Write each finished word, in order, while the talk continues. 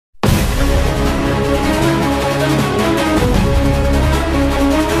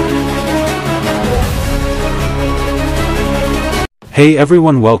Hey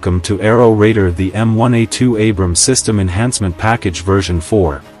everyone, welcome to Aero Raider. The M1A2 Abrams System Enhancement Package version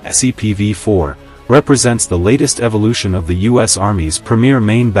 4, SEPv4, represents the latest evolution of the U.S. Army's premier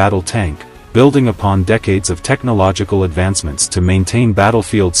main battle tank, building upon decades of technological advancements to maintain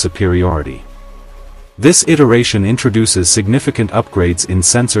battlefield superiority. This iteration introduces significant upgrades in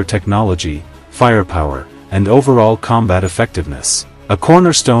sensor technology, firepower, and overall combat effectiveness. A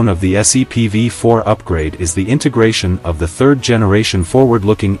cornerstone of the SEPv4 upgrade is the integration of the third-generation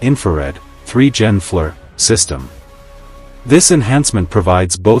forward-looking infrared, 3Gen FLIR, system. This enhancement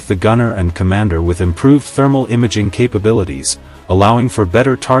provides both the gunner and commander with improved thermal imaging capabilities, allowing for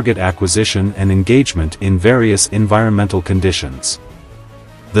better target acquisition and engagement in various environmental conditions.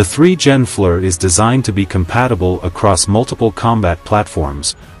 The 3Gen FLIR is designed to be compatible across multiple combat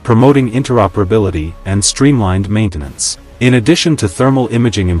platforms, promoting interoperability and streamlined maintenance. In addition to thermal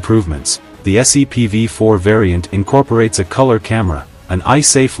imaging improvements, the SEPv4 variant incorporates a color camera, an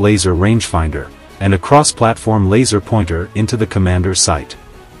eye-safe laser rangefinder, and a cross-platform laser pointer into the commander's sight.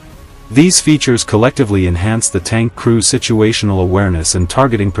 These features collectively enhance the tank crew's situational awareness and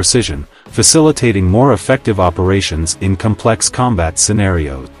targeting precision, facilitating more effective operations in complex combat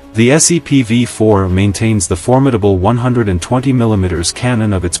scenarios. The SEPv4 maintains the formidable 120mm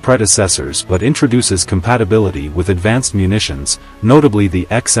cannon of its predecessors but introduces compatibility with advanced munitions, notably the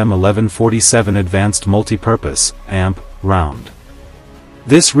XM1147 Advanced Multipurpose (AMP) round.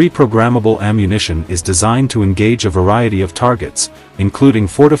 This reprogrammable ammunition is designed to engage a variety of targets, including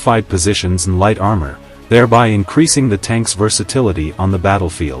fortified positions and light armor, thereby increasing the tank's versatility on the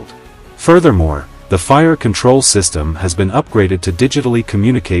battlefield. Furthermore, the fire control system has been upgraded to digitally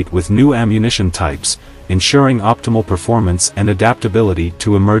communicate with new ammunition types, ensuring optimal performance and adaptability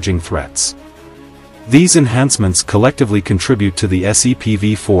to emerging threats. These enhancements collectively contribute to the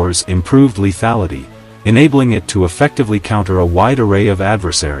SEPv4's improved lethality, enabling it to effectively counter a wide array of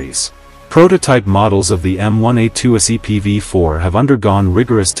adversaries. Prototype models of the M1A2 SEPv4 have undergone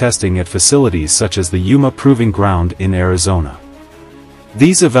rigorous testing at facilities such as the Yuma Proving Ground in Arizona.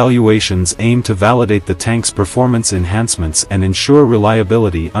 These evaluations aim to validate the tank's performance enhancements and ensure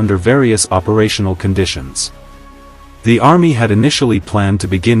reliability under various operational conditions. The Army had initially planned to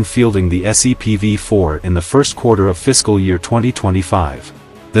begin fielding the SEPv4 in the first quarter of fiscal year 2025.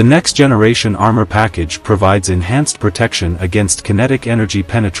 The next-generation armor package provides enhanced protection against kinetic energy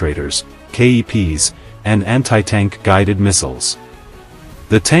penetrators, KEPs, and anti-tank guided missiles.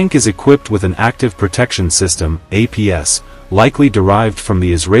 The tank is equipped with an active protection system, APS, likely derived from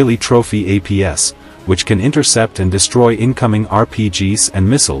the Israeli Trophy APS, which can intercept and destroy incoming RPGs and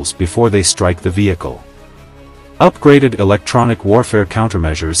missiles before they strike the vehicle. Upgraded electronic warfare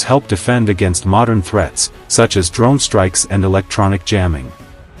countermeasures help defend against modern threats, such as drone strikes and electronic jamming.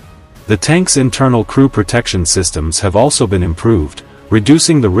 The tank's internal crew protection systems have also been improved,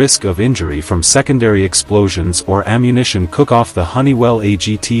 reducing the risk of injury from secondary explosions or ammunition cook-off. The Honeywell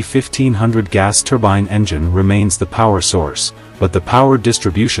AGT 1500 gas turbine engine remains the power source, but the power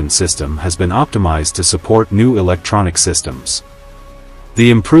distribution system has been optimized to support new electronic systems. The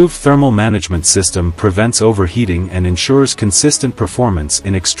improved thermal management system prevents overheating and ensures consistent performance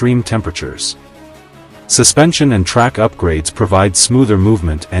in extreme temperatures. Suspension and track upgrades provide smoother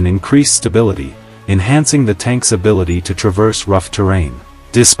movement and increased stability, enhancing the tank's ability to traverse rough terrain.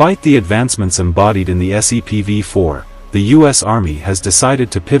 Despite the advancements embodied in the SEPv4, the U.S. Army has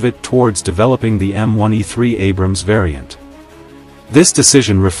decided to pivot towards developing the M1A2 Abrams variant. This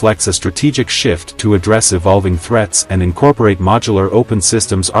decision reflects a strategic shift to address evolving threats and incorporate modular open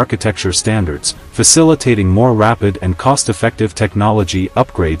systems architecture standards, facilitating more rapid and cost-effective technology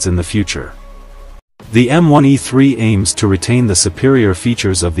upgrades in the future. The M1A2 aims to retain the superior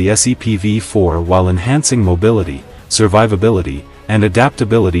features of the SEPv4 while enhancing mobility, survivability, and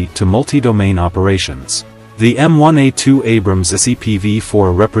adaptability to multi-domain operations. The M1A2 Abrams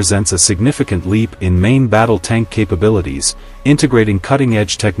SEPv4 represents a significant leap in main battle tank capabilities, integrating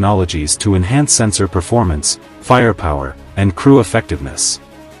cutting-edge technologies to enhance sensor performance, firepower, and crew effectiveness.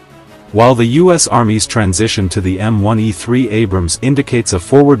 While the U.S. Army's transition to the M1A2 Abrams indicates a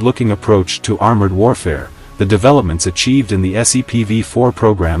forward-looking approach to armored warfare, the developments achieved in the SEPv4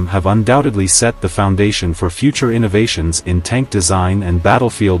 program have undoubtedly set the foundation for future innovations in tank design and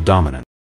battlefield dominance.